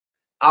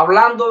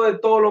hablando de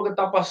todo lo que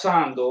está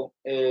pasando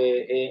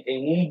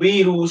en un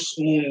virus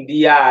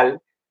mundial,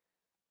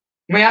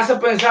 me hace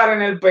pensar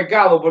en el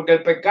pecado, porque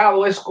el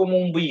pecado es como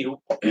un virus,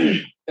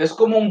 es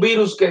como un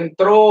virus que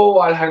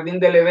entró al jardín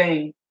del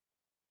Edén,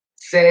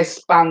 se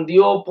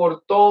expandió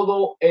por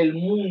todo el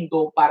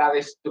mundo para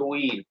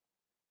destruir.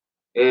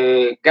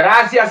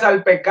 Gracias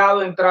al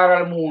pecado entrar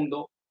al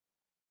mundo,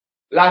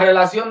 la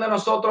relación de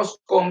nosotros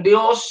con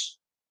Dios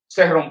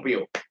se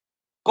rompió.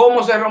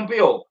 ¿Cómo se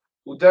rompió?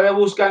 Ustedes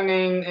buscan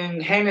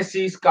en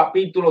Génesis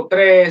capítulo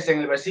 3, en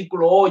el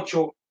versículo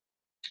 8,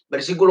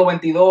 versículo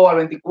 22 al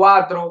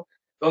 24,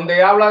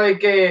 donde habla de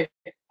que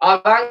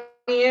Adán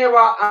y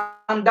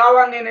Eva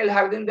andaban en el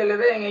jardín del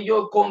Edén,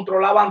 ellos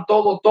controlaban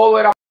todo, todo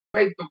era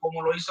perfecto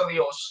como lo hizo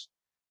Dios.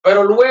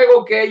 Pero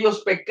luego que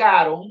ellos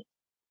pecaron,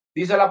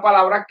 dice la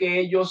palabra que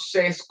ellos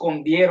se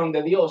escondieron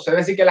de Dios. Es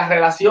decir, que la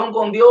relación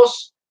con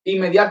Dios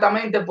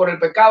inmediatamente por el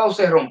pecado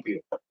se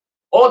rompió.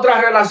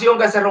 Otra relación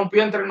que se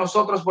rompió entre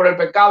nosotros por el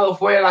pecado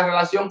fue la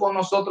relación con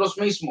nosotros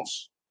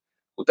mismos.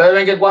 Ustedes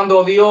ven que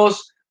cuando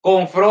Dios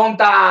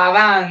confronta a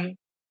Adán,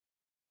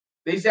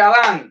 dice: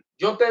 Adán,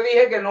 yo te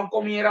dije que no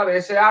comiera de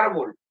ese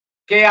árbol.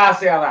 ¿Qué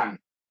hace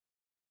Adán?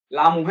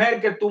 La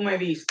mujer que tú me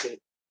diste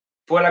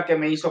fue la que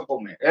me hizo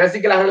comer. Es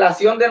decir, que la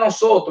relación de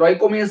nosotros, ahí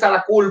comienza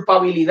la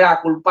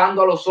culpabilidad,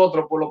 culpando a los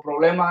otros por los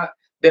problemas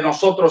de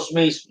nosotros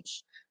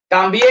mismos.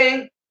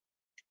 También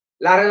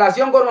la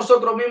relación con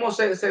nosotros mismos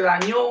se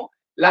dañó.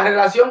 La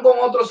relación con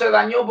otros se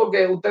dañó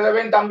porque ustedes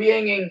ven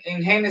también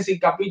en Génesis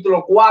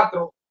capítulo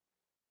 4,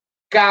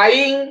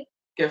 Caín,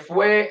 que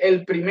fue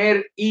el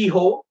primer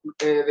hijo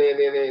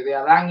de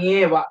Adán y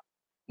Eva,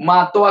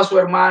 mató a su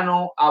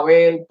hermano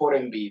Abel por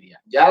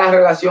envidia. Ya la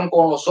relación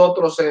con los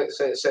otros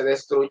se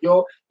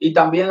destruyó, y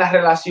también la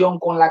relación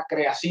con la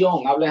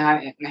creación.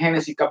 Habla en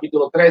Génesis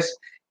capítulo 3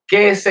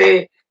 que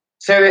se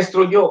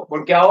destruyó,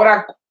 porque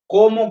ahora,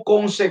 como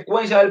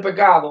consecuencia del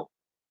pecado,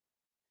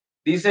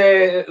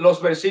 dice los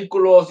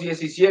versículos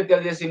 17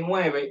 al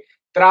 19,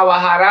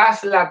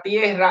 trabajarás la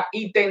tierra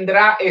y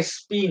tendrá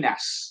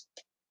espinas.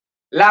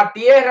 La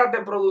tierra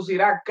te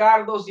producirá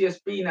cardos y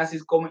espinas,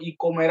 y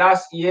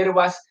comerás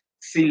hierbas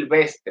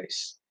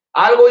silvestres.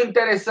 Algo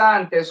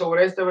interesante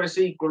sobre este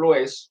versículo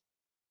es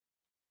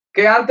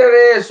que antes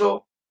de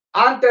eso,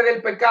 antes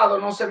del pecado,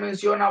 no se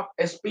menciona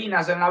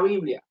espinas en la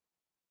Biblia.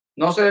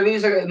 No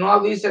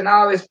dice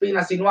nada de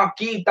espinas, sino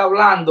aquí está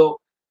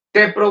hablando: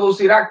 te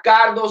producirá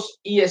cardos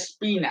y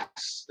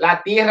espinas.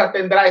 La tierra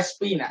tendrá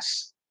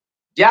espinas.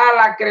 Ya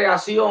la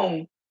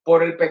creación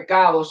por el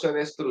pecado se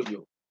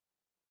destruyó.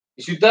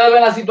 Y si ustedes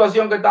ven la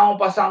situación que estamos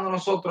pasando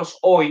nosotros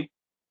hoy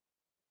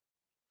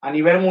a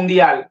nivel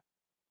mundial,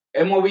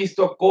 hemos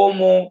visto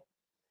cómo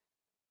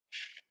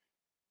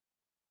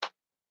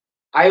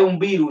hay un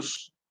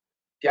virus,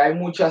 que hay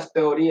muchas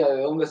teorías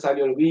de dónde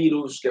salió el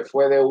virus, que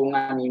fue de un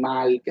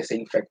animal que se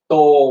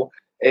infectó.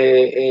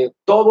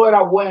 Todo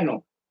era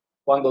bueno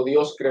cuando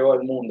Dios creó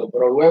el mundo,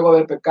 pero luego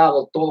del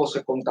pecado todo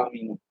se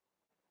contaminó.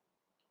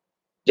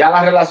 Ya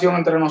la relación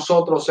entre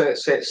nosotros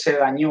se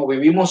dañó.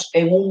 Vivimos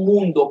en un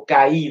mundo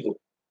caído.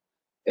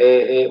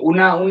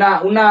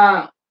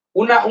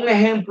 Un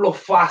ejemplo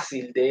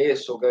fácil de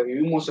eso, que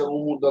vivimos en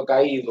un mundo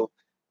caído.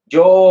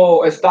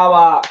 Yo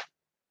estaba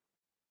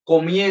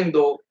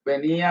comiendo,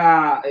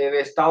 venía de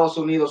Estados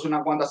Unidos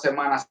unas cuantas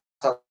semanas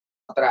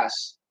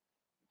atrás,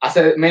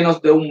 hace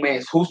menos de un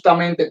mes,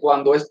 justamente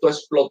cuando esto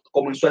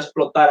comenzó a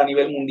explotar a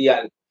nivel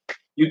mundial.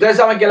 Y ustedes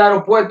saben que el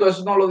aeropuerto es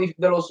uno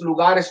de los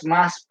lugares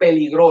más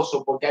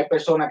peligrosos, porque hay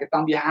personas que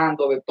están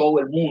viajando de todo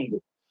el mundo.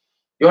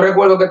 Yo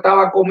recuerdo que yo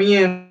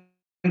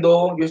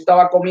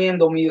estaba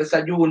comiendo mi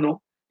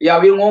desayuno, y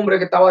había un hombre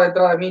que estaba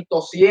detrás de mí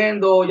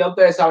tosiendo, ya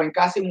ustedes saben,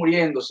 casi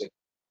muriéndose.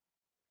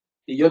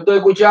 Y yo estoy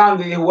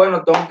escuchando y dije,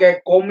 bueno, tengo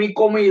que con mi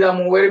comida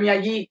moverme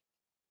allí.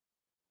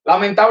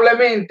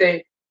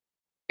 Lamentablemente,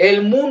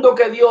 el mundo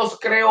que Dios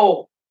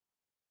creó,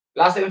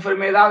 las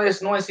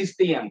enfermedades no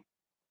existían.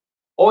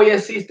 Hoy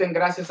existen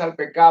gracias al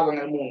pecado en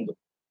el mundo.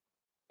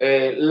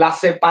 La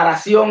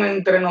separación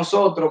entre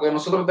nosotros, que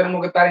nosotros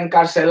tenemos que estar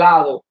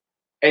encarcelados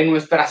en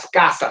nuestras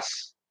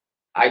casas.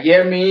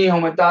 Ayer mi hijo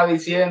me estaba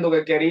diciendo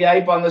que quería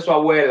ir para donde su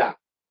abuela.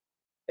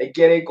 Él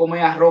quiere ir a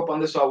comer arroz para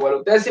donde su abuela.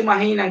 Ustedes se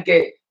imaginan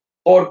que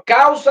por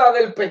causa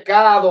del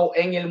pecado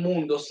en el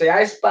mundo se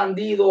ha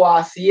expandido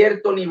a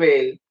cierto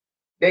nivel,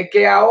 de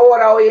que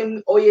ahora,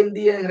 hoy en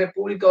día en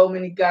República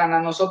Dominicana,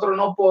 nosotros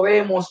no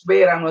podemos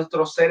ver a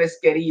nuestros seres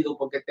queridos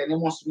porque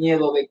tenemos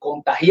miedo de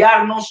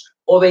contagiarnos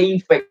o de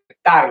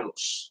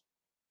infectarlos.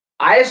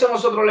 A eso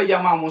nosotros le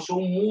llamamos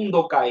un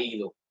mundo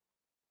caído.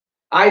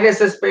 Hay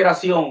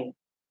desesperación,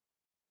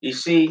 y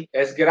sí,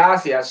 es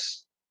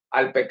gracias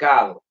al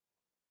pecado.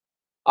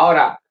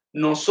 Ahora,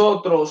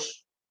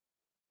 nosotros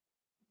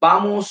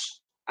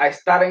vamos a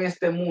estar en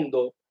este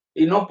mundo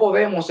y no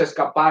podemos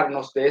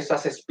escaparnos de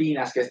esas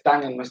espinas que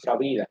están en nuestra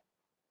vida.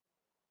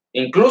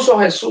 Incluso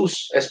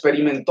Jesús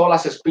experimentó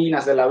las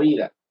espinas de la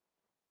vida.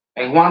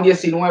 En Juan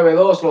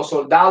 19:2, los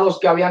soldados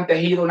que habían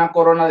tejido una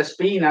corona de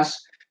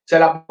espinas se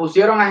la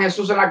pusieron a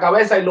Jesús en la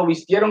cabeza y lo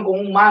vistieron con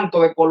un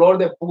manto de color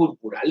de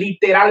púrpura.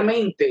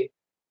 Literalmente,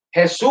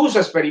 Jesús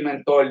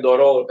experimentó el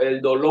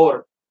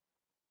dolor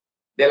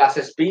de las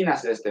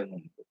espinas de este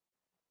mundo.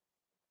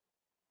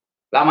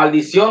 La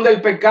maldición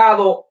del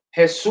pecado,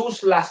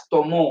 Jesús las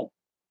tomó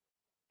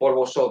por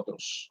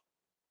vosotros.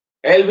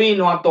 Él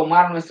vino a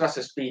tomar nuestras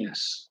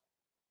espinas.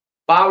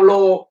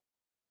 Pablo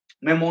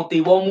me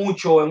motivó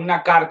mucho en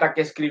una carta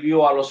que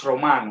escribió a los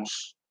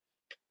romanos.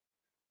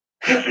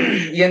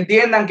 Y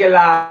entiendan que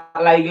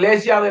la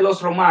iglesia de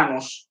los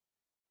romanos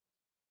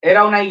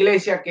era una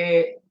iglesia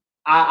que,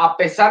 a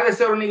pesar de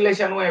ser una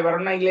iglesia nueva, era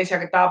una iglesia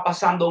que estaba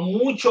pasando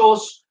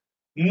muchos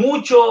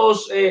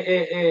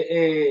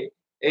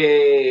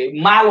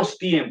malos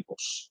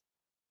tiempos.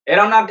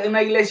 Era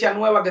una iglesia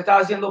nueva que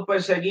estaba siendo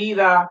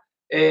perseguida,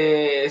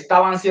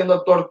 estaban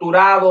siendo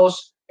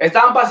torturados,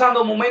 estaban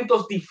pasando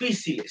momentos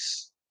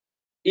difíciles.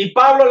 Y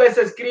Pablo les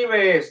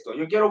escribe esto.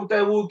 Yo quiero que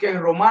ustedes busquen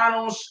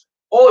Romanos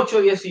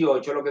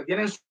 8:18, lo que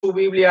tienen su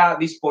Biblia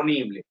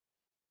disponible.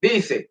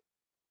 Dice,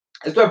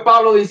 esto es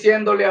Pablo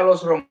diciéndole a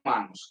los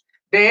romanos: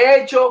 de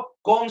hecho,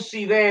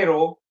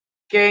 considero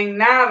que en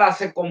nada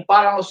se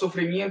comparan los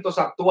sufrimientos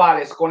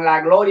actuales con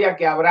la gloria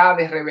que habrá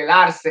de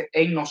revelarse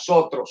en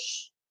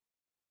nosotros.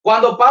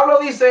 Cuando Pablo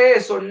dice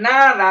eso, en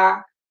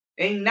nada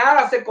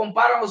se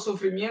comparan los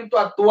sufrimientos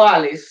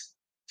actuales.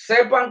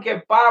 Sepan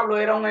que Pablo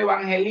era un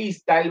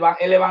evangelista,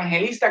 el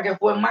evangelista que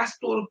fue más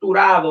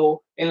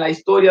torturado en la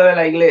historia de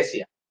la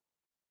iglesia.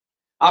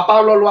 A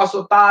Pablo lo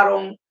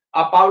azotaron,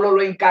 a Pablo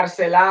lo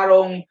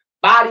encarcelaron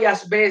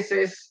varias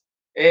veces,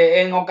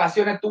 en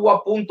ocasiones estuvo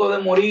a punto de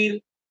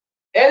morir.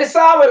 Él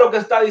sabe lo que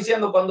está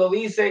diciendo cuando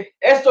dice: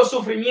 estos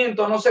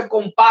sufrimientos no se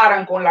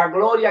comparan con la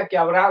gloria que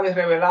habrá de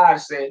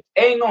revelarse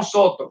en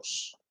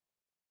nosotros.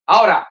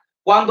 Ahora,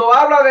 cuando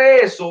habla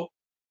de eso,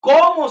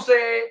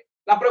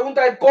 la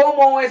pregunta es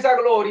cómo esa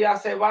gloria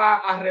se va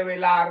a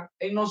revelar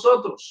en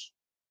nosotros.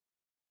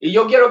 Y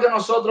yo quiero que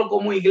nosotros,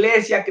 como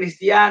iglesia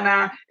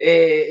cristiana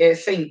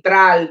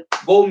central,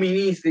 Go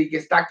Ministry, que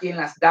está aquí en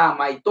Las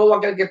Damas, y todo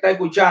aquel que está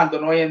escuchando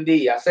hoy en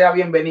día, sea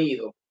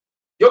bienvenido.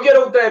 Yo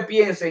quiero que ustedes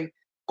piensen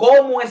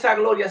cómo esa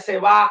gloria se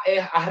va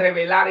a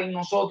revelar en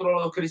nosotros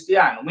los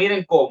cristianos.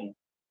 Miren cómo.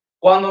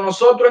 Cuando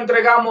nosotros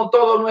entregamos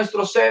todo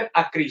nuestro ser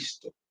a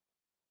Cristo.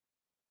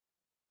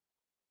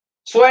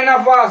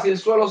 Suena fácil,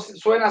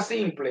 suena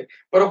simple,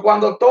 pero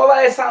cuando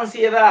toda esa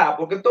ansiedad,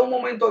 porque esto es un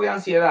momento de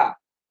ansiedad,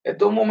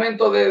 esto es un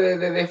momento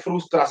de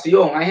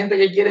frustración. Hay gente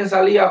que quiere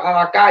salir a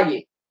la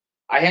calle.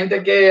 Hay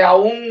gente que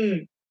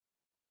aún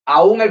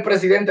el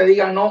presidente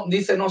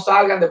dice no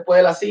salgan después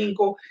de las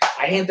 5.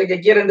 Hay gente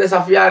que quieren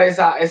desafiar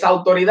esa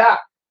autoridad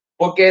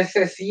porque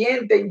se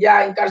sienten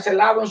ya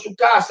encarcelados en su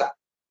casa.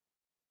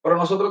 Pero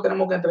nosotros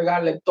tenemos que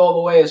entregarle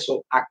todo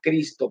eso a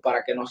Cristo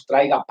para que nos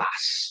traiga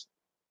paz.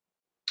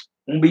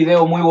 Un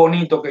video muy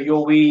bonito que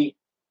yo vi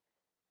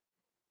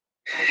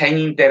en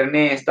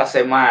internet esta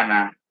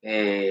semana,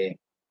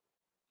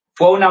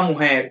 fue una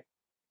mujer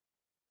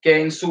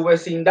que en su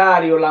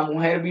vecindario, la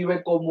mujer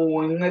vive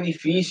como en un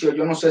edificio,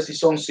 yo no sé si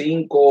son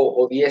 5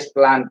 o 10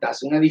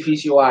 plantas, un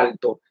edificio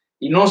alto,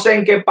 y no sé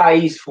en qué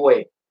país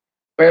fue,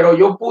 pero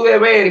yo pude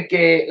ver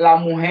que la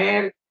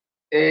mujer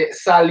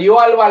salió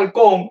al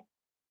balcón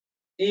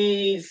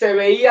y se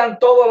veían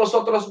todos los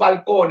otros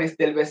balcones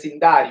del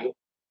vecindario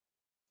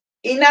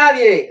y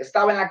nadie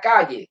estaba en la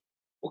calle,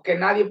 porque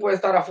nadie puede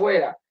estar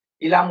afuera,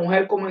 y la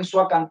mujer comenzó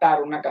a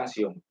cantar una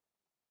canción.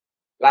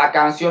 La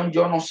canción,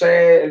 yo no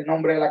sé el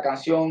nombre de la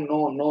canción,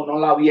 no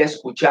la había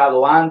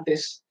escuchado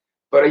antes,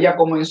 pero ella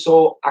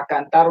comenzó a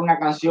cantar una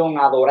canción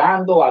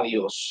adorando a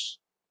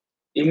Dios.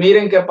 Y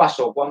miren qué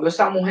pasó. Cuando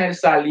esa mujer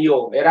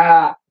salió,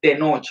 era de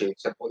noche,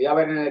 se podía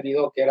ver en el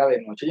video que era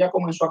de noche. Ella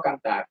comenzó a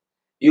cantar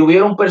y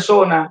hubieron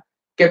personas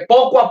que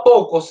poco a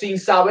poco, sin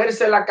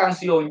saberse la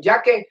canción,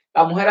 ya que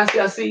la mujer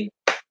hacía así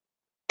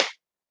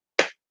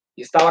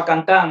y estaba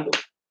cantando,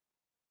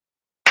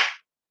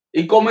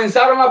 y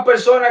comenzaron las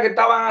personas que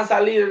estaban a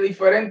salir de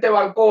diferentes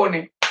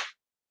balcones,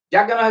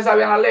 ya que no se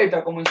sabían la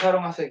letra,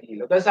 comenzaron a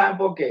seguirlo. ¿Ustedes saben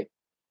por qué?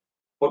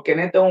 Porque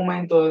en este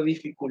momento de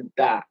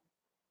dificultad,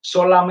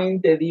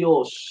 solamente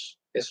Dios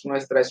es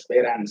nuestra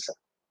esperanza.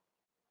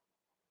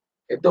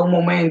 Este es un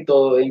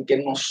momento en que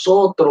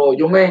nosotros,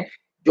 yo me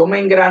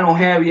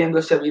engranojé viendo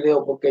ese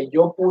video porque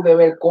yo pude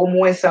ver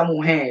cómo esa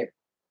mujer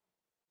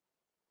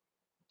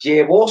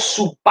llevó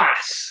su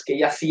paz que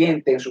ella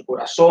siente en su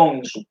corazón,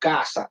 en su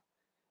casa.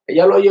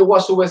 Ella lo llevó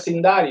a su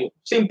vecindario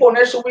sin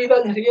poner su vida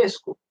en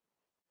riesgo.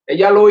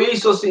 Ella lo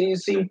hizo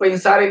sin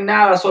pensar en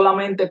nada,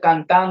 solamente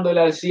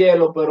cantándole al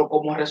cielo, pero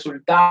como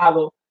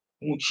resultado,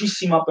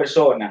 muchísimas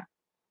personas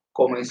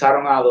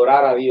comenzaron a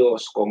adorar a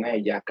Dios con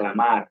ella, a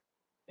clamar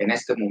en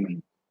este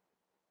momento.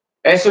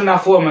 Es una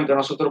forma en que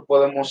nosotros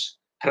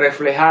podemos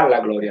reflejar la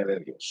gloria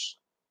de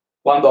Dios,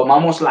 cuando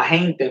amamos la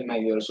gente en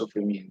medio del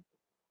sufrimiento.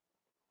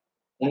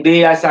 Un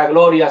día esa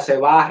gloria se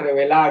va a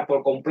revelar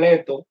por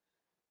completo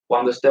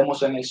cuando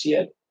estemos en el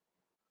cielo.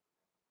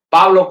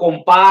 Pablo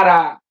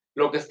compara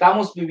lo que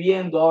estamos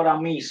viviendo ahora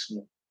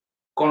mismo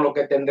con lo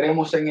que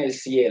tendremos en el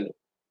cielo.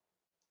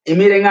 Y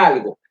miren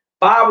algo,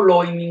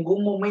 Pablo en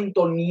ningún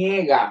momento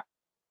niega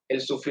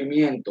el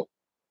sufrimiento.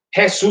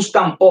 Jesús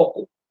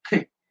tampoco.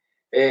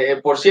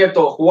 Por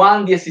cierto,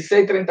 Juan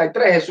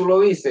 16:33, Jesús lo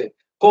dice,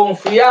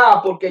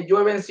 confiad porque yo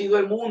he vencido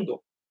el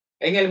mundo.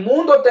 En el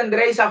mundo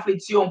tendréis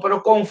aflicción,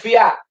 pero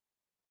confiad,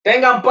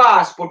 tengan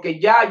paz porque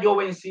ya yo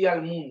vencí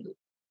al mundo.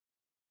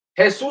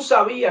 Jesús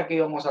sabía que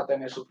íbamos a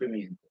tener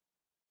sufrimiento.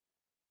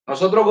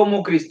 Nosotros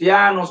como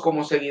cristianos,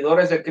 como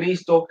seguidores de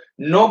Cristo,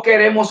 no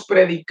queremos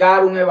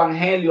predicar un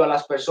evangelio a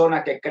las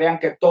personas que crean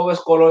que todo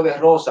es color de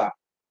rosa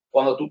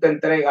cuando tú te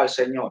entregas al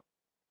Señor,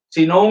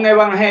 sino un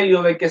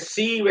evangelio de que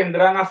sí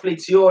vendrán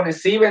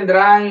aflicciones, sí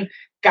vendrán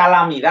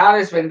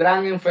calamidades,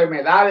 vendrán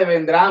enfermedades,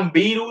 vendrán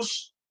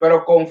virus,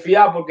 pero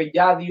confía porque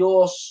ya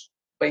Dios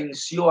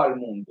venció al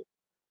mundo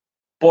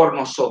por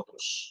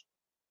nosotros.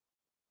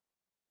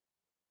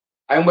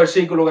 Hay un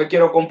versículo que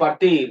quiero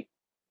compartir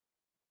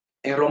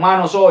en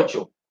Romanos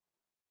 8.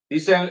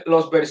 Dicen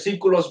los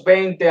versículos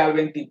 20 al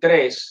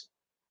 23,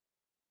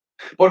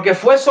 porque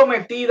fue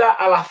sometida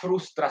a la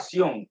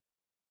frustración.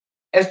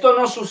 Esto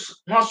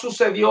no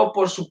sucedió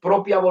por su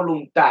propia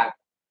voluntad,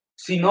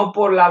 sino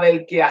por la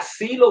del que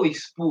así lo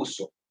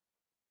dispuso.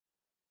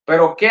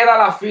 Pero queda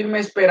la firme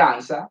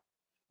esperanza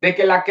de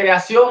que la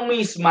creación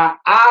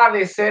misma ha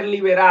de ser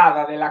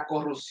liberada de la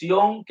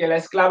corrupción que la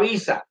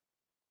esclaviza,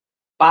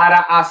 para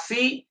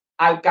así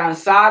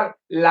alcanzar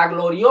la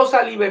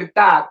gloriosa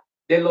libertad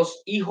de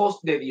los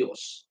hijos de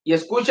Dios. Y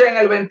escuchen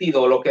el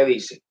 22 lo que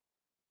dice.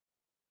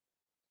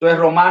 Entonces,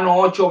 Romanos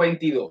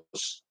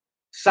 8:22.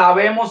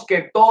 Sabemos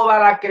que toda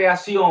la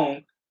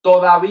creación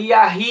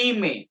todavía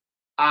gime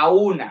a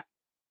una,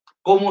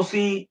 como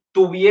si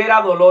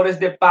tuviera dolores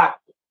de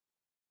parto.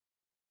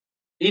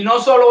 Y no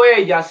solo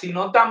ella,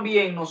 sino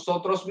también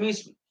nosotros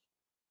mismos,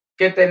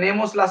 que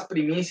tenemos las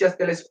primicias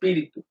del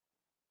Espíritu,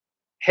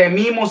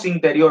 gemimos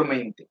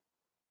interiormente,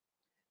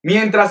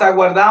 mientras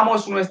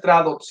aguardamos nuestra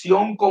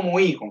adopción como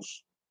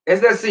hijos, es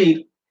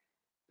decir,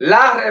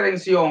 la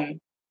redención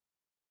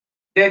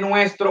de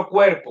nuestro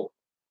cuerpo.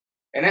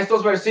 En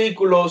estos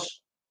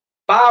versículos,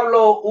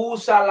 Pablo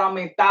usa la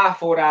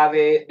metáfora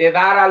de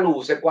dar a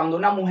luz, de cuando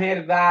una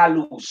mujer da a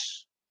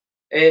luz,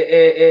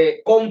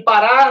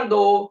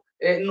 comparando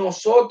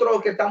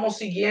nosotros que estamos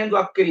siguiendo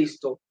a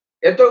Cristo.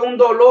 Esto es un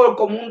dolor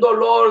como un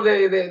dolor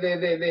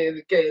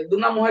de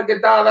una mujer que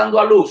está dando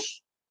a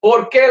luz.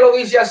 ¿Por qué lo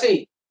dice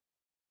así?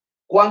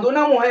 Cuando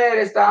una mujer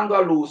está dando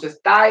a luz,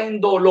 está en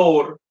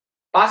dolor,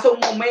 pasa un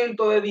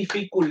momento de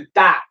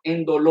dificultad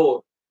en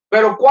dolor.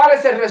 Pero ¿cuál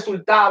es el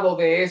resultado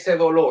de ese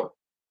dolor?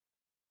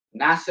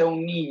 Nace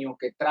un niño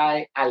que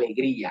trae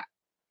alegría,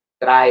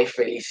 trae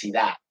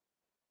felicidad.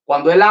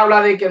 Cuando él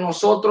habla de que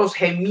nosotros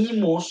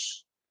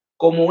gemimos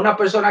como una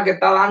persona que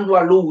está dando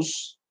a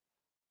luz,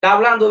 está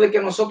hablando de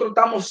que nosotros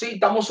estamos, sí,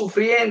 estamos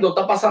sufriendo,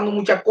 está pasando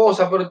muchas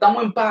cosas, pero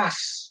estamos en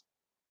paz.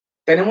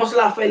 Tenemos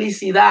la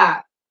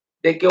felicidad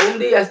de que un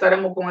día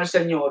estaremos con el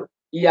Señor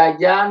y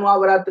allá no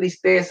habrá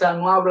tristeza,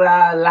 no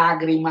habrá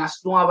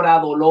lágrimas, no habrá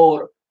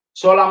dolor,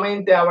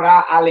 solamente habrá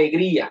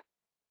alegría.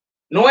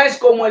 No es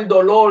como el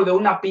dolor de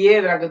una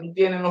piedra que tú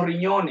tienes en los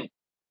riñones.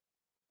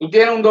 Tú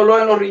tienes un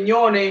dolor en los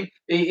riñones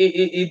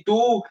y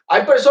tú,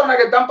 hay personas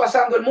que están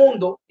pasando el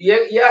mundo y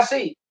es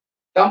así.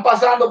 Están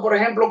pasando, por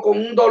ejemplo, con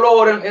un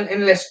dolor en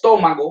el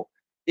estómago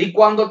y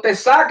cuando te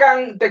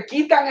sacan, te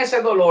quitan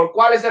ese dolor,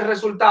 ¿cuál es el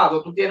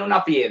resultado? Tú tienes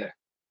una piedra.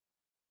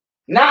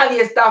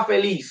 Nadie está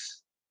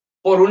feliz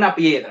por una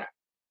piedra.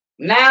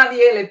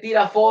 Nadie le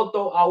tira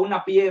foto a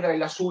una piedra y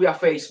la sube a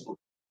Facebook.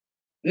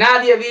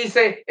 Nadie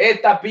dice,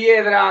 esta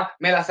piedra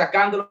me la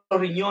sacan de los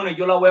riñones,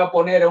 yo la voy a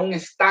poner en un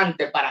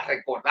estante para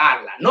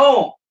recordarla.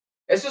 No,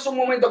 eso es un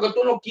momento que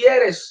tú no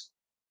quieres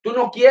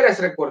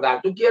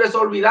recordar, tú quieres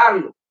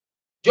olvidarlo.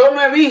 Yo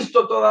no he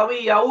visto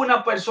todavía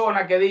una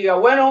persona que diga,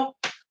 bueno,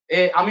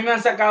 a mí me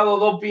han sacado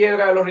 2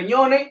 piedras de los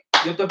riñones,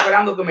 yo estoy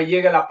esperando que me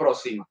llegue la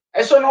próxima.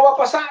 Eso no va a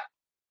pasar.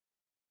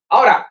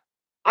 Ahora,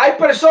 hay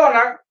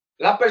personas,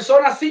 las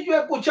personas sí yo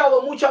he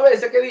escuchado muchas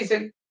veces que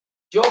dicen,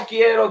 yo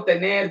quiero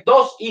tener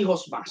 2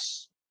 hijos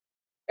más.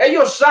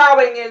 Ellos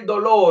saben el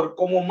dolor,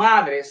 como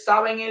madres,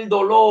 saben el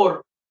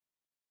dolor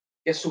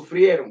que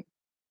sufrieron.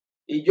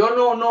 Y yo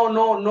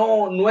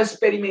no he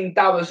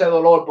experimentado ese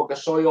dolor porque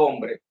soy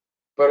hombre,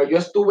 pero yo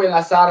estuve en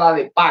la sala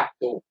de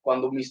parto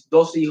cuando mis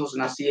 2 hijos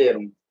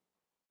nacieron.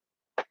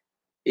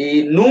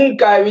 Y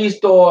nunca he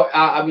visto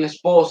a mi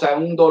esposa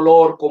en un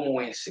dolor como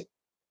ese.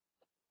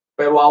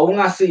 Pero aún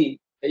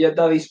así, ella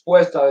está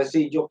dispuesta a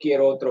decir, yo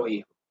quiero otro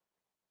hijo.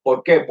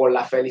 ¿Por qué? Por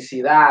la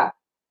felicidad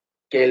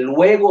que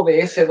luego de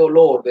ese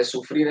dolor, de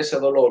sufrir ese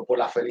dolor, por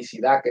la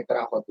felicidad que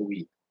trajo a tu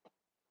vida.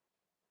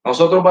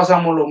 Nosotros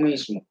pasamos lo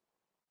mismo.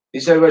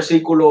 Dice el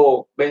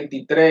versículo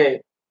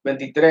 23,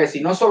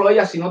 y no solo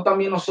ella, sino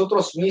también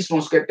nosotros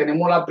mismos que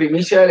tenemos la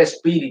primicia del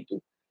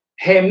Espíritu.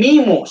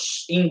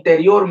 Gemimos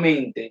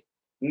interiormente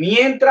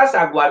mientras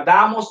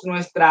aguardamos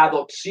nuestra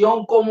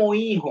adopción como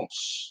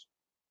hijos,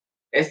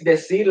 es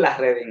decir, la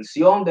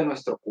redención de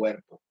nuestro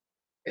cuerpo.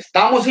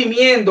 Estamos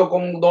gimiendo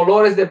con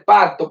dolores de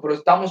parto, pero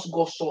estamos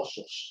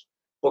gozosos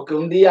porque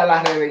un día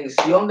la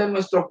redención de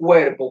nuestro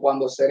cuerpo,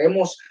 cuando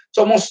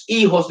somos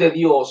hijos de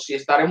Dios y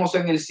estaremos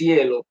en el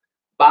cielo,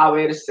 va a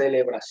haber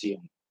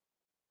celebración.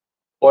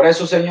 Por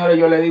eso, señores,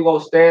 yo le digo a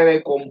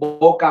ustedes con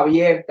boca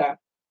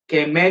abierta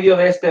que en medio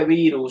de este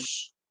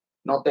virus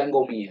no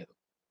tengo miedo.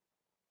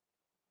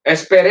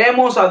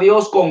 Esperemos a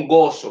Dios con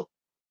gozo.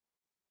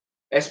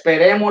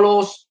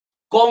 Esperémoslos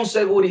con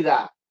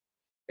seguridad.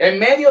 En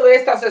medio de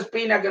estas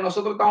espinas que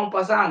nosotros estamos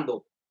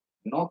pasando,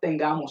 no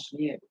tengamos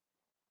miedo.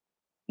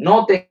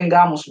 No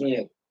tengamos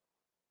miedo.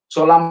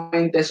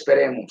 Solamente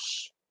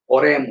esperemos,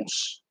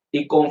 oremos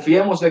y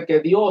confiemos en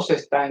que Dios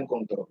está en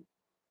control.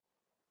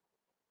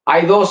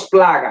 Hay dos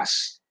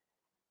plagas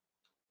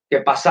que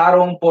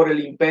pasaron por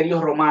el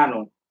Imperio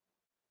Romano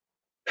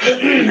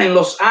en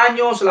los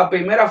años. La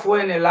primera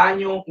fue en el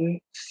año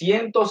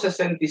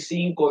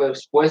 165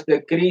 después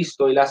de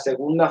Cristo y la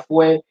segunda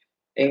fue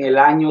en el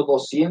año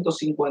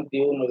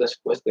 251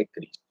 después de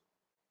Cristo.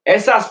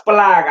 Esas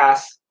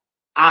plagas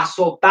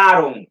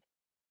azotaron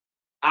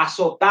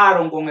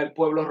con el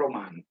pueblo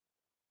romano.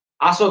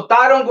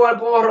 Azotaron con el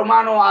pueblo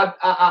romano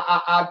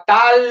a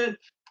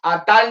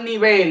tal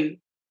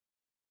nivel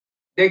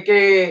de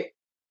que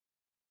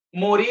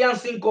morían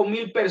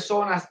 5,000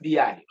 personas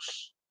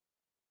diarios.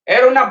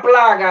 Era una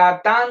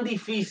plaga tan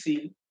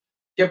difícil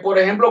que, por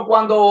ejemplo,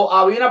 cuando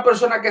había una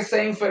persona que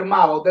se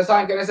enfermaba, ustedes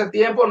saben que en ese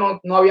tiempo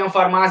no habían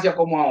farmacias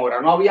como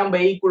ahora, no habían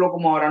vehículos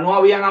como ahora, no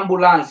habían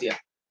ambulancias,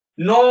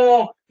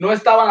 no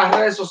estaban las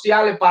redes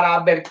sociales para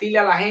advertirle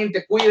a la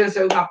gente, cuídense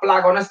de una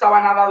plaga, no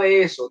estaba nada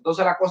de eso.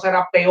 Entonces la cosa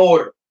era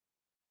peor.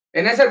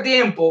 En ese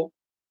tiempo,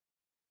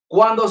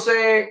 cuando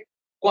se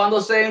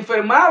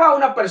enfermaba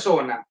una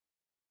persona,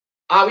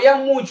 había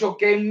mucho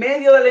que en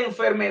medio de la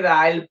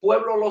enfermedad el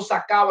pueblo lo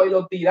sacaba y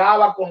lo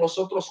tiraba con los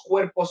otros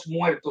cuerpos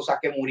muertos a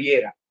que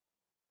muriera.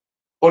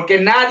 Porque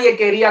nadie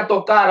quería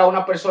tocar a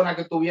una persona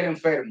que estuviera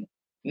enfermo.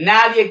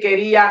 Nadie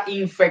quería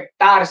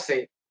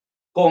infectarse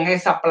con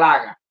esa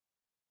plaga.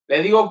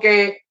 Le digo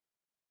que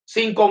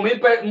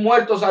 5,000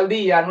 muertos al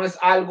día no es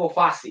algo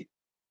fácil.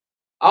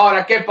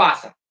 Ahora, ¿qué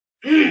pasa?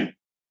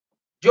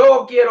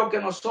 Yo quiero que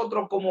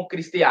nosotros como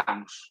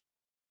cristianos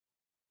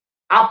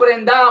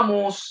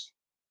aprendamos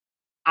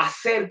a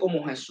ser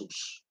como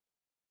Jesús.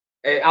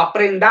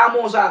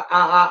 Aprendamos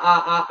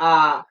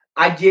a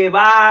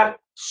llevar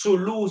su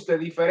luz de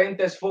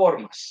diferentes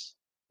formas.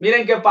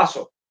 Miren qué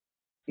pasó.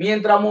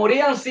 Mientras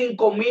morían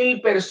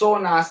 5,000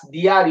 personas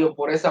diario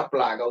por esa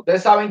plaga,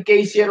 ustedes saben qué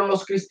hicieron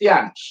los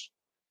cristianos.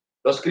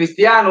 Los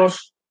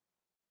cristianos,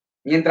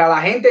 mientras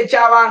la gente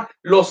echaba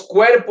los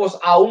cuerpos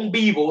aún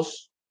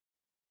vivos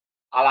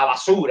a la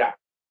basura,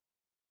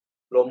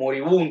 los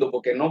moribundos,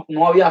 porque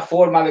no había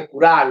forma de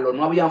curarlo,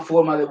 no había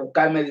forma de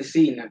buscar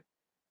medicina.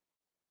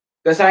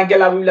 Ustedes saben que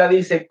la Biblia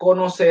dice,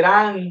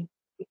 conocerán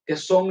que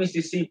son mis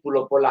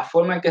discípulos por la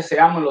forma en que se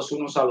aman los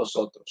unos a los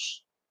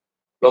otros.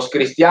 Los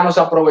cristianos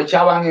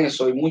aprovechaban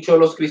eso y muchos de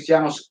los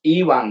cristianos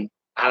iban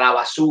a la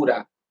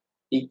basura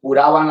y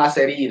curaban las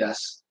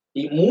heridas.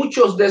 Y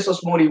muchos de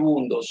esos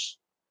moribundos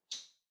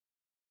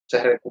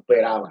se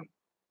recuperaban.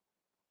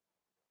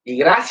 Y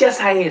gracias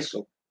a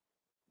eso,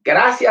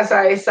 gracias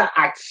a esa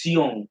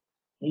acción,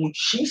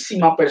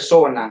 muchísimas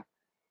personas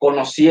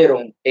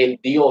conocieron el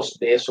Dios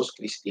de esos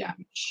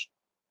cristianos.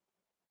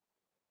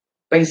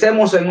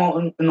 Pensemos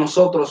en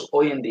nosotros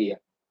hoy en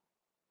día.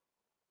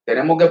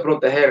 Tenemos que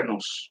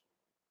protegernos.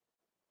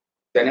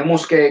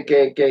 Tenemos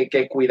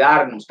que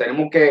cuidarnos.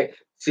 Tenemos que,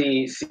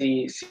 si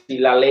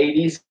la ley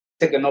dice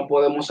que no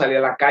podemos salir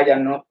a la calle,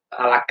 no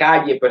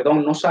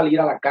salir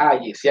a la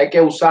calle. Si hay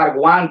que usar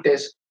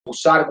guantes,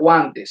 usar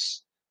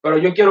guantes. Pero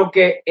yo quiero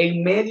que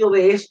en medio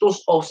de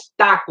estos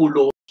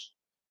obstáculos,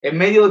 en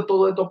medio de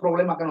todos estos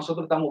problemas que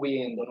nosotros estamos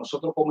viendo,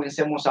 nosotros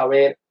comencemos a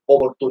ver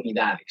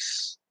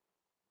oportunidades.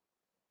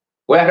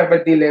 Voy a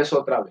repetirle eso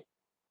otra vez.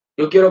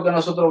 Yo quiero que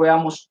nosotros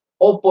veamos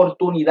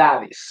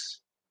oportunidades.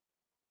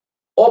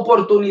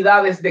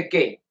 ¿Oportunidades de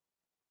qué?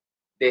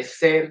 De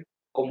ser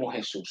como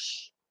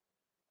Jesús.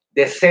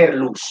 De ser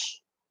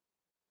luz.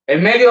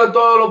 En medio de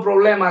todos los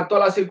problemas, de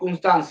todas las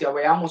circunstancias,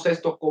 veamos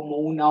esto como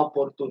una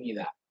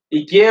oportunidad.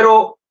 Y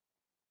yo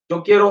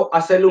quiero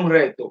hacerle un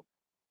reto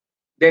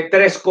de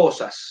 3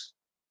 cosas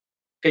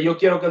que yo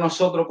quiero que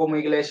nosotros como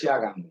iglesia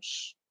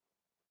hagamos.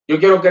 Yo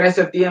quiero que en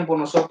este tiempo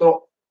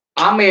nosotros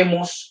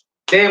amemos,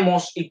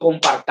 demos y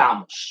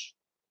compartamos.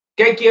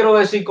 ¿Qué quiero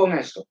decir con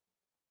esto?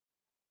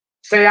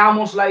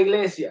 Seamos la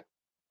iglesia.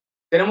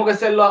 Tenemos que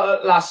ser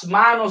las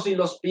manos y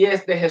los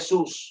pies de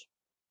Jesús.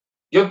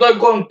 Yo estoy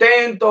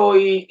contento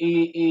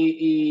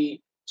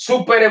y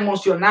súper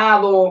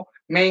emocionado.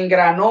 Me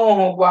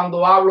engranojo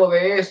cuando hablo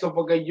de esto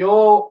porque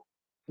yo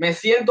me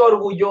siento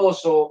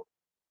orgulloso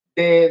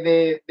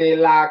de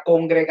la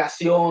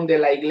congregación, de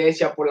la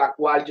iglesia por la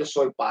cual yo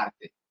soy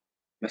parte.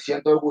 Me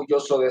siento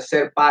orgulloso de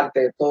ser parte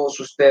de todos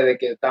ustedes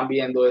que están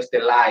viendo este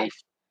live.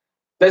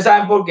 ¿Ustedes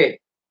saben por qué?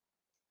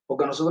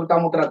 Porque nosotros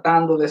estamos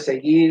tratando de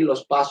seguir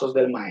los pasos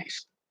del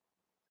maestro.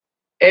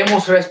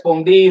 Hemos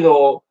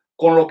respondido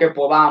con lo que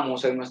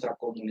podamos en nuestra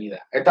comunidad.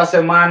 Esta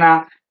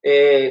semana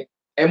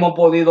hemos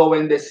podido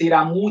bendecir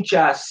a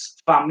muchas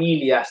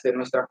familias de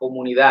nuestra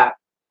comunidad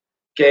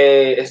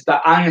que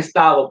han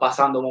estado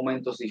pasando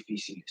momentos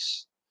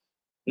difíciles.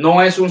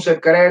 No es un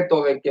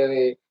secreto de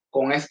que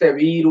con este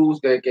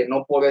virus, de que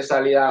no puede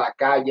salir a la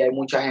calle, hay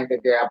mucha gente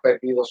que ha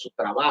perdido su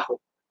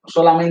trabajo, no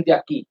solamente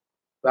aquí,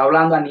 estoy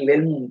hablando a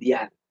nivel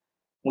mundial.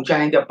 Mucha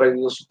gente ha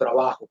perdido su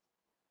trabajo.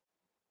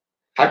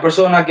 Hay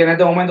personas que en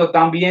este momento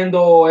están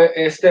viendo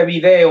este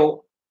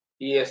video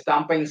y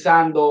están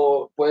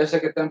pensando, puede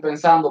ser que estén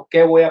pensando,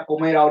 ¿qué voy a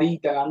comer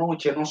ahorita en la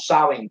noche? No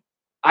saben.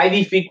 Hay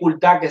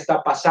dificultad que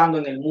está pasando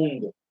en el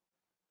mundo,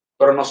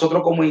 pero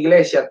nosotros como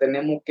iglesia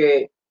tenemos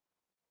que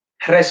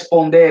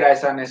responder a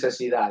esas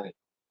necesidades.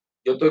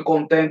 Yo estoy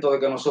contento de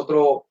que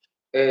nosotros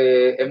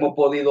hemos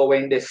podido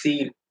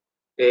bendecir.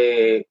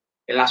 En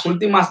las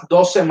últimas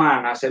 2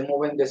 semanas hemos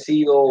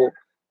bendecido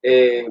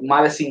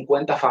más de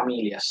 50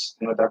 familias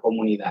en nuestra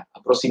comunidad.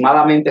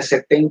 Aproximadamente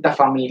 70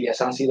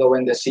 familias han sido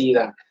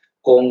bendecidas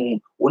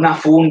con una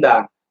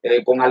funda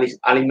con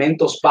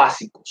alimentos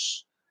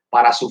básicos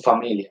para su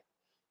familia.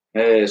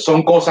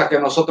 Son cosas que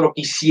nosotros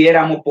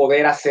quisiéramos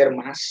poder hacer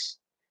más.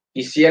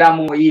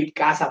 Quisiéramos ir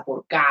casa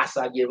por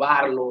casa,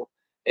 llevarlo.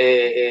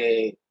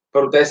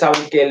 Pero ustedes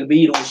saben que el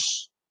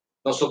virus,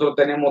 nosotros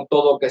tenemos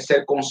todo que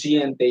ser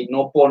conscientes y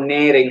no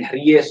poner en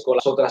riesgo a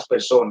las otras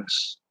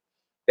personas.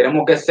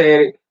 Tenemos que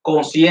ser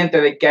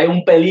conscientes de que hay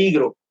un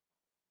peligro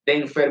de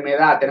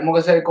enfermedad. Tenemos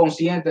que ser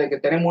conscientes de que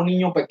tenemos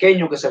niños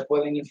pequeños que se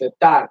pueden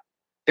infectar.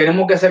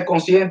 Tenemos que ser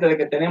conscientes de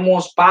que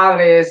tenemos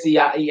padres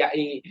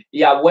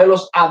y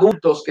abuelos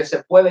adultos que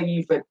se pueden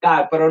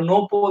infectar, pero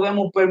no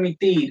podemos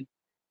permitir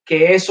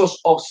que esos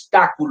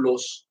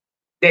obstáculos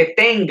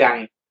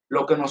detengan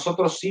lo que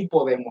nosotros sí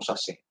podemos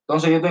hacer.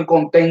 Entonces yo estoy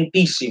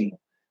contentísimo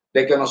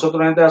de que nosotros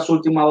en estas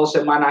últimas 2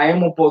 semanas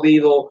hemos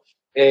podido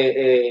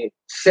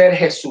ser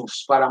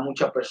Jesús para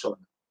muchas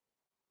personas.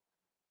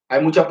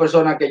 Hay muchas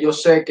personas que yo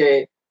sé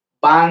que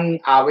van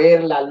a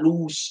ver la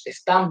luz,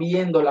 están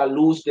viendo la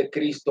luz de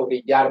Cristo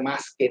brillar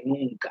más que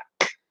nunca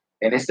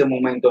en este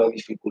momento de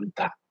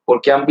dificultad,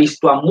 porque han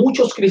visto a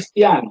muchos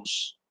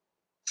cristianos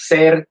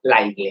ser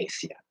la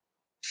iglesia,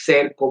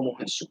 ser como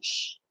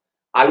Jesús.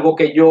 Algo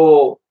que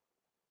yo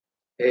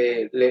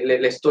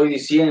le estoy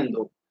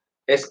diciendo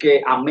es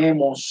que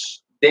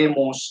amemos,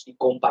 demos y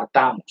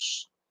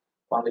compartamos.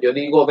 Cuando yo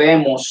digo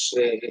demos,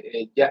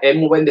 ya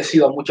hemos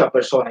bendecido a muchas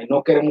personas y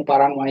no queremos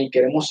pararnos ahí,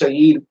 queremos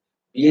seguir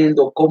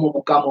viendo cómo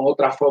buscamos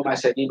otra forma de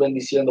seguir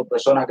bendiciendo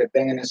personas que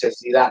tengan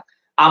necesidad.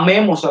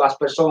 Amemos a las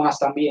personas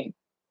también.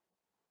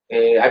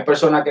 Hay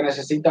personas que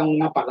necesitan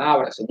una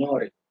palabra,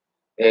 señores.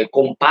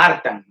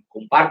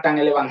 Compartan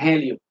el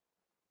evangelio.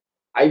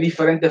 Hay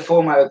diferentes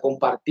formas de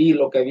compartir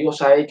lo que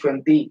Dios ha hecho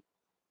en ti.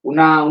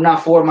 Una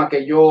forma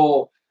que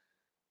yo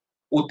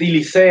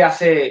utilicé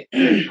hace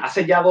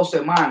ya 2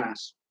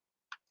 semanas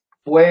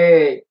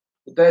fue,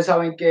 ustedes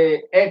saben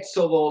que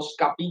Éxodo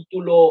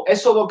capítulo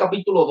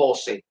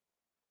 12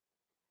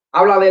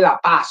 habla de la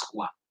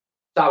Pascua,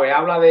 ¿sabe?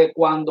 Habla de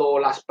cuando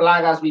las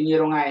plagas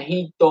vinieron a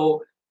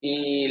Egipto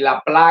y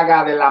la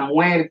plaga de la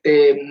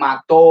muerte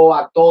mató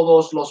a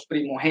todos los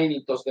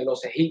primogénitos de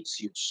los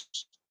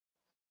egipcios.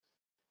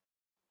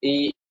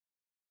 Y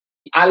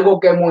algo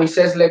que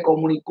Moisés le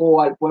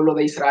comunicó al pueblo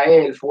de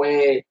Israel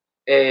fue,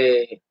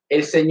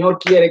 el Señor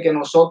quiere que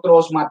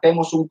nosotros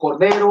matemos un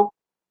cordero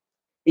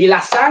y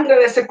la sangre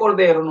de ese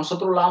cordero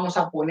nosotros la vamos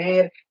a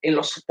poner en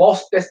los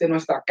postes de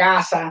nuestra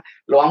casa,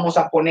 lo vamos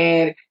a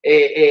poner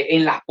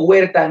en la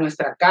puerta de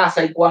nuestra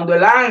casa, y cuando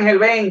el ángel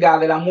venga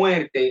de la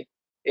muerte,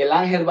 el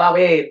ángel va a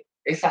ver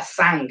esa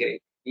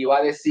sangre y va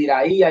a decir,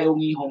 ahí hay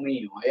un hijo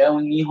mío, ahí hay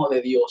un hijo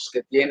de Dios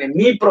que tiene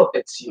mi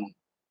protección,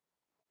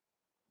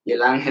 y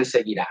el ángel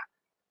seguirá.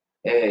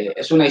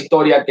 Es una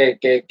historia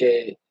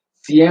que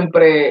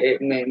siempre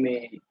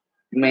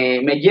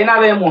me llena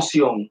de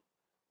emoción,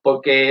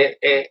 porque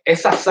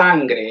esa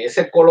sangre,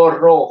 ese color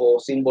rojo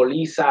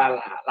simboliza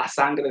la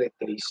sangre de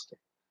Cristo.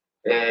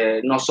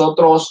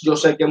 Nosotros, yo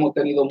sé que hemos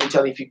tenido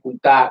mucha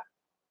dificultad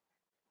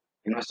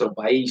en nuestro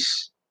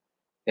país.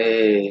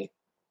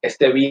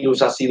 Este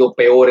virus ha sido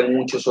peor en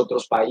muchos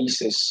otros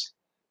países,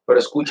 pero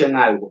escuchen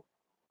algo.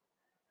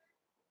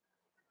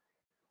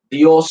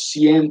 Dios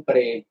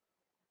siempre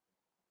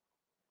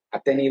ha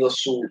tenido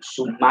su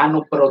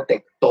mano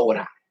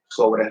protectora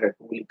sobre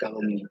República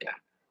Dominicana.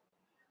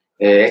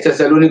 Este es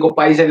el único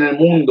país en el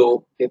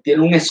mundo que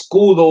tiene un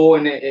escudo,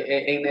 en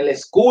el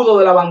escudo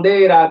de la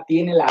bandera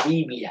tiene la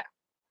Biblia.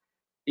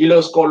 Y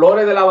los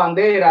colores de la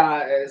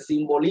bandera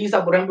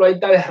simboliza, por ejemplo, ahí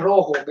está el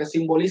rojo, que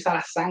simboliza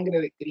la sangre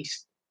de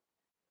Cristo.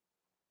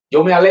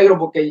 Yo me alegro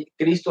porque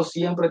Cristo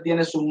siempre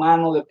tiene su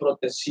mano de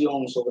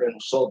protección sobre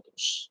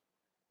nosotros.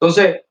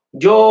 Entonces,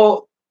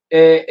 yo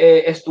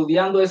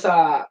estudiando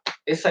esa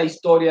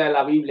historia de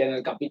la Biblia en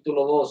el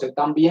capítulo 12,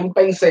 también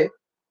pensé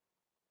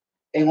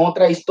en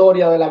otra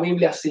historia de la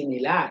Biblia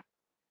similar,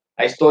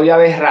 la historia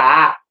de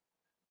Rahab,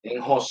 en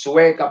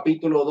Josué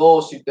capítulo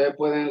 2, si ustedes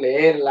pueden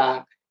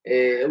leerla,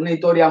 una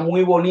historia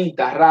muy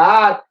bonita.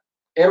 Rahab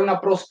era una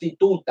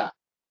prostituta,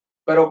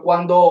 pero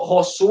cuando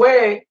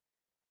Josué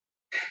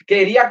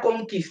quería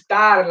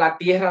conquistar la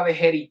tierra de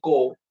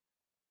Jericó,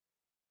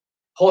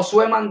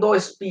 Josué mandó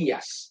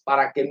espías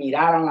para que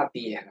miraran la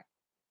tierra.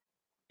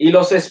 Y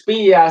los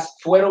espías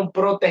fueron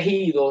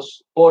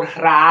protegidos por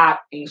Raab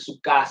en su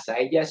casa.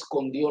 Ella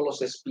escondió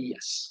los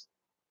espías.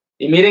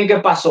 Y miren qué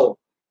pasó.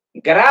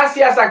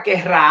 Gracias a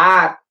que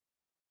Raab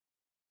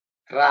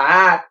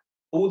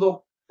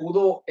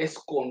pudo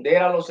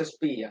esconder a los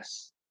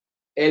espías,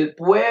 el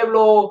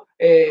pueblo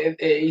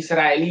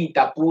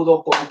israelita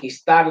pudo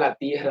conquistar la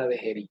tierra de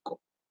Jericó.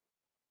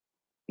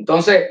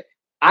 Entonces,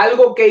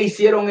 algo que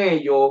hicieron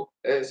ellos,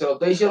 se lo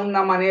estoy diciendo de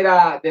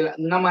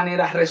una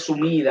manera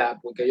resumida,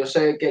 porque yo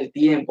sé que el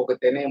tiempo que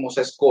tenemos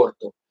es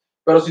corto.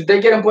 Pero si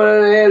ustedes quieren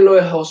poder leerlo,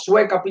 es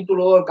Josué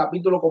capítulo 2,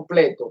 capítulo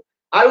completo.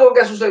 Algo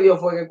que sucedió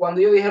fue que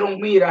cuando ellos dijeron,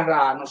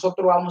 mira,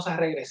 nosotros vamos a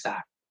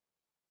regresar.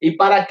 Y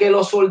para que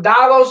los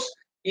soldados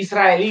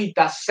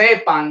israelitas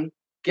sepan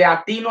que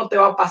a ti no te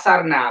va a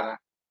pasar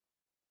nada,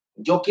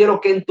 yo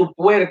quiero que en tu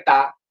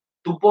puerta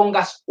tú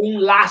pongas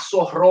un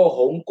lazo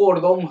rojo, un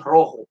cordón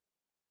rojo.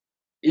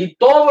 Y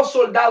todo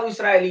soldado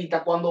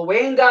israelita, cuando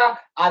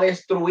venga a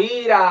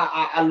destruir,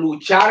 a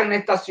luchar en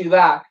esta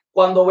ciudad,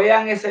 cuando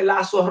vean ese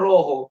lazo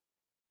rojo,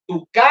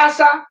 tu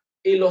casa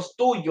y los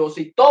tuyos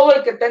y todo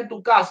el que está en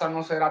tu casa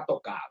no será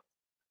tocado.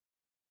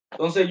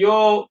 Entonces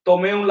yo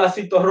tomé un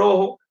lacito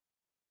rojo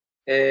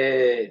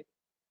y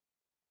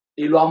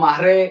lo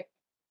amarré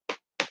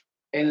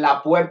en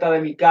la puerta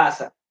de mi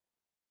casa.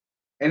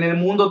 En el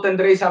mundo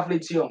tendréis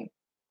aflicción.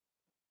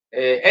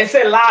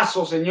 Ese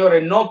lazo,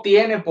 señores, no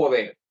tiene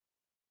poder.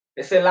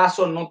 Ese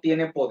lazo no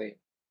tiene poder.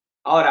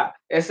 Ahora,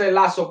 ese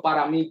lazo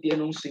para mí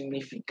tiene un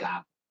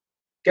significado.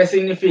 ¿Qué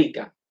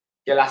significa?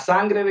 Que la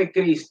sangre de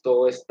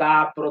Cristo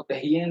está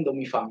protegiendo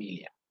mi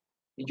familia.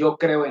 Y yo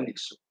creo en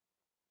eso.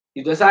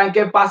 Y ustedes saben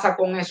qué pasa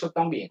con eso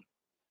también.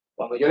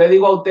 Cuando yo le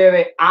digo a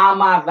ustedes,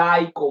 ama,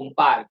 da y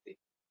comparte.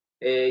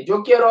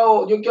 Yo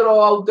quiero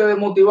a ustedes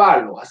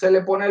motivarlo,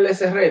 ponerle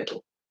ese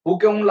reto.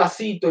 Busquen un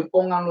lacito y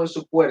pónganlo en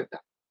su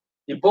puerta.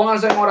 Y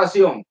pónganse en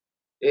oración.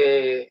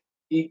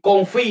 Y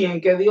confíen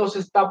que Dios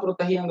está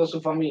protegiendo a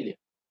su familia.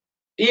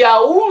 Y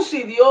aún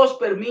si Dios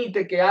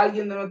permite que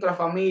alguien de nuestra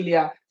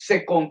familia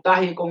se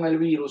contagie con el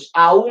virus,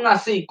 aún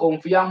así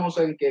confiamos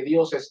en que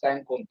Dios está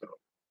en control.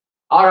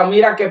 Ahora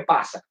mira qué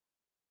pasa.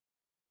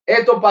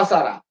 Esto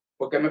pasará,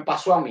 porque me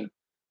pasó a mí.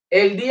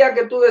 El día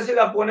que tú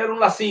decidas poner un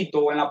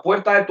lacito en la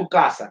puerta de tu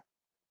casa,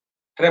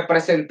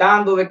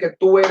 representando de que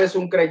tú eres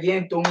un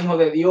creyente, un hijo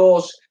de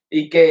Dios,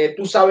 y que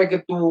tú sabes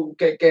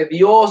que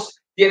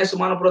Dios tiene su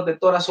mano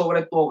protectora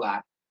sobre tu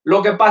hogar.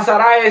 Lo que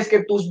pasará es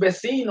que tus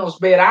vecinos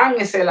verán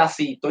ese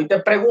lacito y te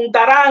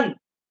preguntarán,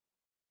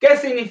 ¿qué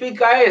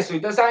significa eso? Y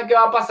ustedes saben qué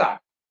va a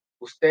pasar.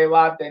 Usted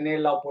va a tener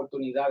la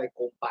oportunidad de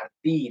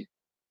compartir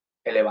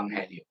el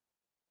evangelio,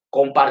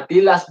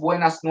 compartir las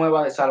buenas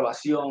nuevas de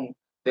salvación,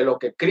 de lo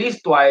que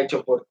Cristo ha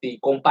hecho por ti,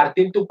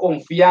 compartir tu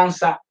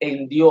confianza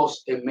en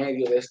Dios en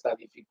medio de esta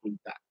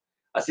dificultad.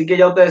 Así que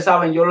ya ustedes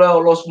saben, yo leo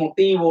los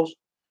motivos,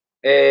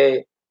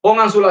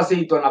 pongan su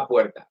lacito en la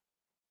puerta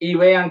y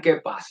vean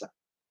qué pasa.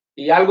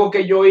 Y algo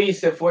que yo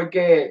hice fue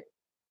que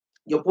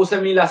yo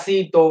puse mi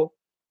lacito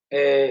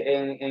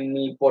en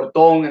mi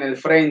portón, en el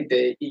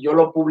frente, y yo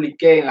lo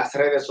publiqué en las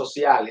redes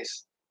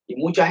sociales. Y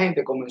mucha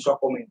gente comenzó a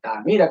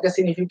comentar, mira, ¿qué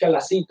significa el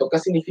lacito? ¿Qué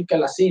significa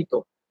el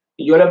lacito?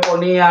 Y yo le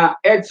ponía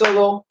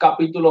Éxodo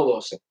capítulo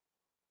 12.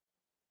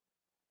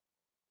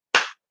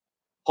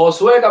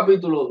 Josué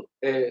capítulo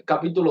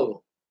 2.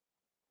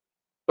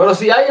 Pero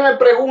si alguien me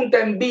pregunta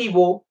en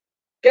vivo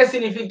qué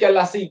significa el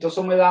lacito,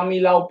 eso me da a mí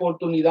la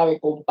oportunidad de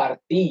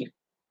compartir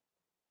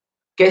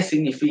qué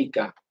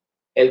significa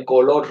el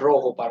color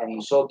rojo para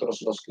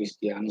nosotros los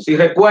cristianos. Y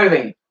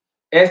recuerden,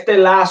 este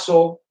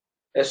lazo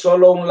es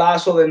solo un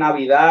lazo de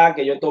Navidad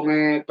que yo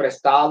tomé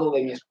prestado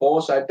de mi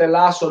esposa. Este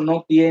lazo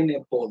no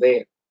tiene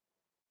poder,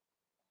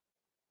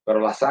 pero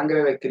la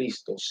sangre de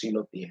Cristo sí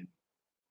lo tiene.